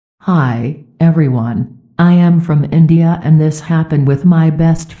Hi, everyone. I am from India and this happened with my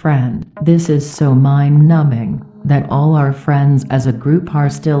best friend. This is so mind-numbing that all our friends as a group are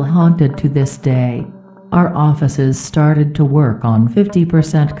still haunted to this day. Our offices started to work on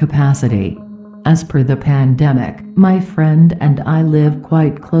 50% capacity. As per the pandemic, my friend and I live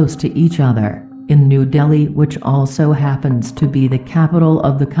quite close to each other, in New Delhi, which also happens to be the capital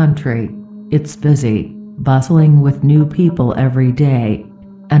of the country. It's busy, bustling with new people every day.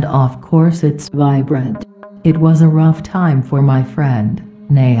 And of course it's vibrant. It was a rough time for my friend,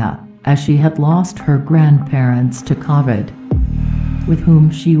 Naya, as she had lost her grandparents to COVID, with whom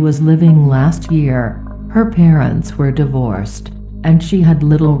she was living last year. Her parents were divorced, and she had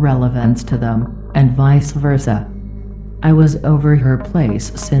little relevance to them, and vice versa. I was over her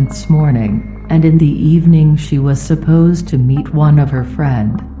place since morning, and in the evening she was supposed to meet one of her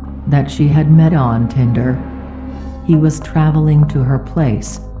friend that she had met on Tinder. He was traveling to her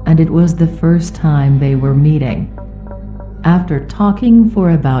place, and it was the first time they were meeting. After talking for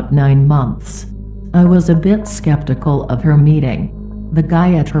about 9 months, I was a bit skeptical of her meeting the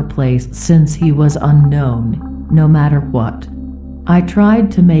guy at her place since he was unknown, no matter what. I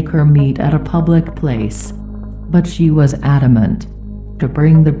tried to make her meet at a public place, but she was adamant to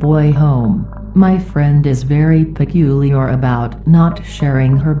bring the boy home. My friend is very peculiar about not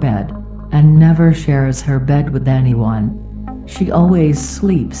sharing her bed, and never shares her bed with anyone. She always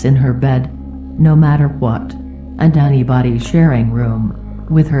sleeps in her bed, no matter what, and anybody sharing room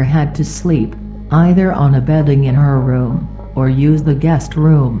with her had to sleep either on a bedding in her room or use the guest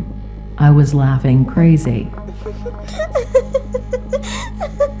room. I was laughing crazy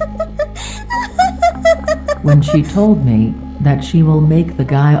when she told me that she will make the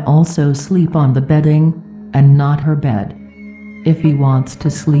guy also sleep on the bedding and not her bed if he wants to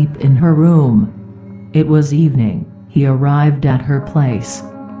sleep in her room. It was evening. He arrived at her place.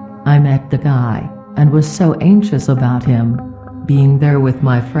 I met the guy, and was so anxious about him being there with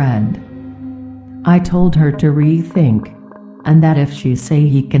my friend. I told her to rethink, and that if she say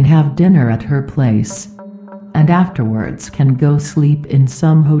he can have dinner at her place, and afterwards can go sleep in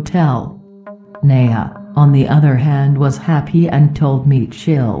some hotel. Naya, on the other hand, was happy and told me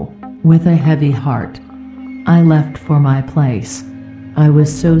chill, with a heavy heart. I left for my place. I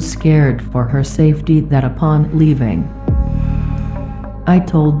was so scared for her safety that upon leaving, I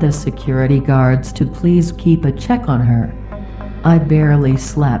told the security guards to please keep a check on her. I barely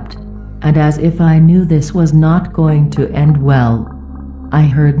slept, and as if I knew this was not going to end well, I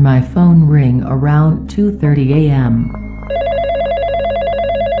heard my phone ring around 2:30 a.m.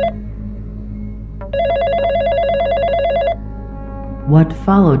 What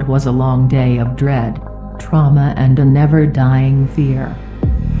followed was a long day of dread, trauma and a never-dying fear.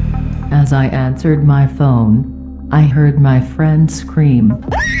 As I answered my phone, I heard my friend scream,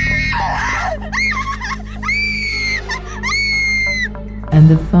 and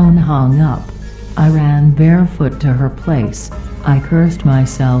the phone hung up. I ran barefoot to her place. I cursed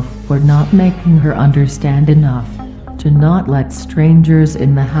myself for not making her understand enough to not let strangers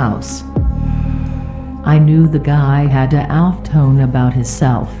in the house. I knew the guy had a off tone about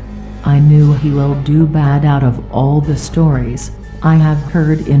himself. I knew he will do bad out of all the stories I have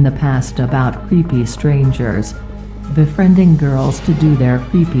heard in the past about creepy strangers befriending girls to do their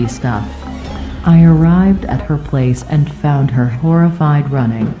creepy stuff. I arrived at her place and found her horrified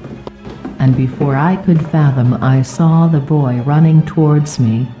running. And before I could fathom, I saw the boy running towards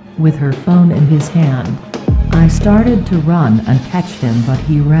me, with her phone in his hand. I started to run and catch him, but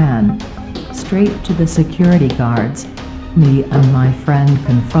he ran straight to the security guards. Me and my friend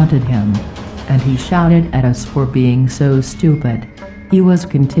confronted him, and he shouted at us for being so stupid. He was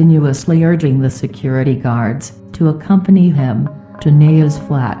continuously urging the security guards to accompany him to Naya's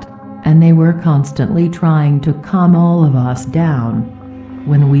flat, and they were constantly trying to calm all of us down.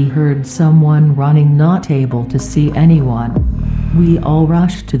 When we heard someone running, not able to see anyone, we all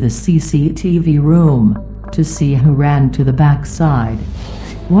rushed to the CCTV room to see who ran to the backside.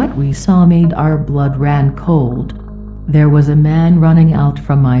 What we saw made our blood run cold. There was a man running out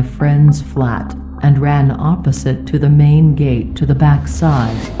from my friend's flat and ran opposite to the main gate to the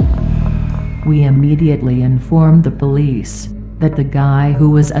backside. We immediately informed the police that the guy who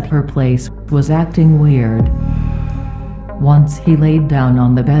was at her place was acting weird. Once he laid down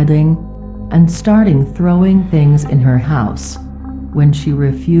on the bedding and starting throwing things in her house. When she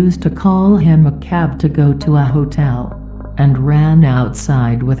refused to call him a cab to go to a hotel, and ran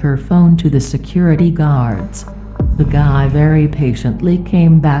outside with her phone to the security guards, the guy very patiently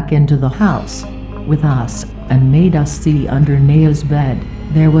came back into the house with us and made us see under Naya's bed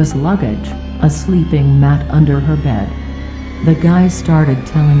there was luggage, a sleeping mat under her bed, The guy started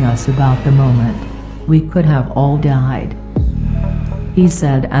telling us about the moment we could have all died. He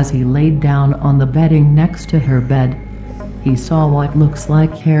said as he laid down on the bedding next to her bed, he saw what looks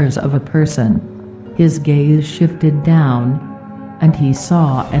like hairs of a person. His gaze shifted down, and he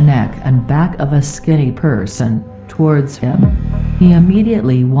saw a neck and back of a skinny person towards him. He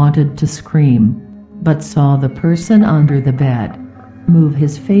immediately wanted to scream, but saw the person under the bed move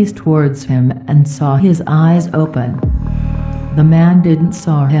his face towards him and saw his eyes open. The man didn't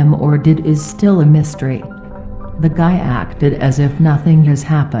saw him or did is still a mystery. The guy acted as if nothing has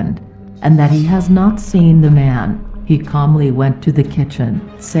happened, and that he has not seen the man. He calmly went to the kitchen,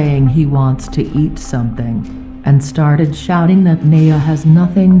 saying he wants to eat something, and started shouting that Naya has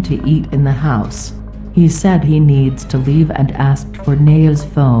nothing to eat in the house. He said he needs to leave and asked for Naya's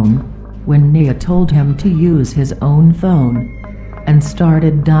phone, when Naya told him to use his own phone, and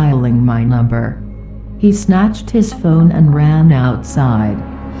started dialing my number. He snatched his phone and ran outside,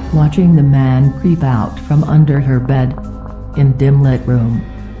 watching the man creep out from under her bed. In dim-lit room,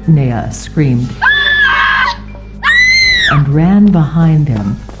 Naya screamed and ran behind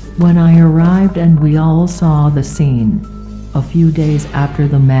him. When I arrived and we all saw the scene. A few days after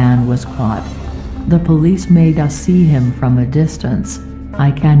the man was caught, the police made us see him from a distance.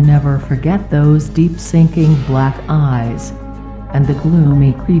 I can never forget those deep sinking black eyes, and the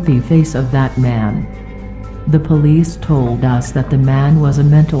gloomy creepy face of that man. The police told us that the man was a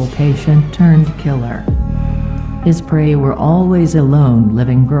mental patient turned killer. His prey were always alone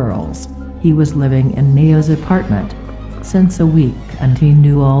living girls. He was living in Naya's apartment since a week and he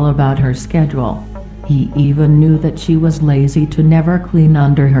knew all about her schedule. He even knew that she was lazy to never clean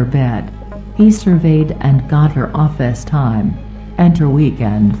under her bed. He surveyed and got her office time and her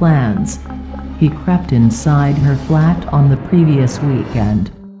weekend plans. He crept inside her flat on the previous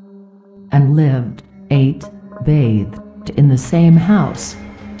weekend and lived, ate, bathed in the same house.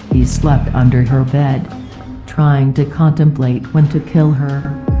 He slept under her bed, trying to contemplate when to kill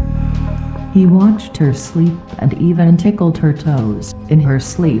her. He watched her sleep and even tickled her toes in her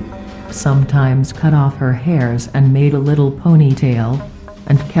sleep, sometimes cut off her hairs and made a little ponytail,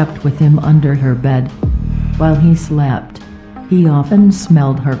 and kept with him under her bed. While he slept, he often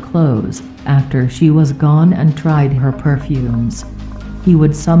smelled her clothes after she was gone and tried her perfumes. He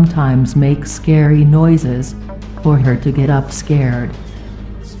would sometimes make scary noises for her to get up scared.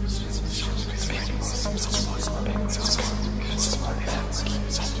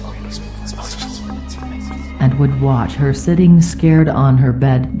 And would watch her sitting scared on her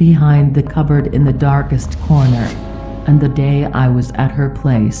bed behind the cupboard in the darkest corner. And the day I was at her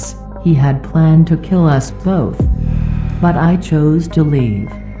place, he had planned to kill us both. But I chose to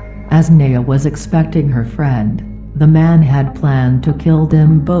leave, as Naya was expecting her friend. The man had planned to kill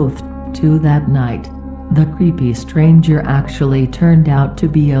them both, too, that night. The creepy stranger actually turned out to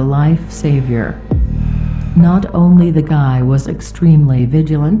be a life savior. Not only the guy was extremely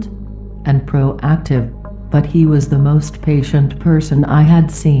vigilant and proactive, but he was the most patient person I had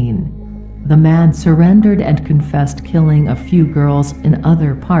seen. The man surrendered and confessed killing a few girls in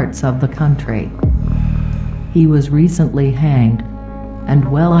other parts of the country. He was recently hanged, and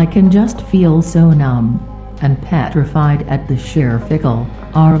well, I can just feel so numb and petrified at the sheer fickle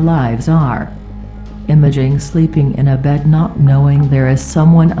our lives are. Imaging sleeping in a bed not knowing there is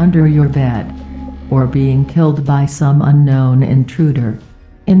someone under your bed, or being killed by some unknown intruder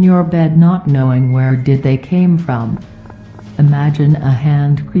in your bed not knowing where did they came from. Imagine a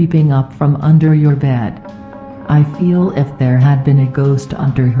hand creeping up from under your bed. I feel if there had been a ghost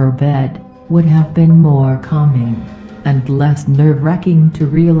under her bed, would have been more calming and less nerve-wracking to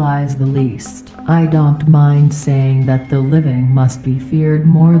realize the least. I don't mind saying that the living must be feared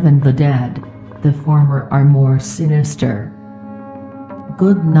more than the dead. The former are more sinister.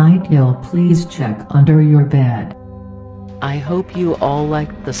 Good night, y'all. Please check under your bed. I hope you all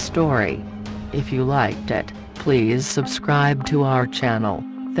liked the story. If you liked it, please subscribe to our channel.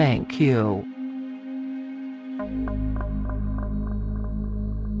 Thank you.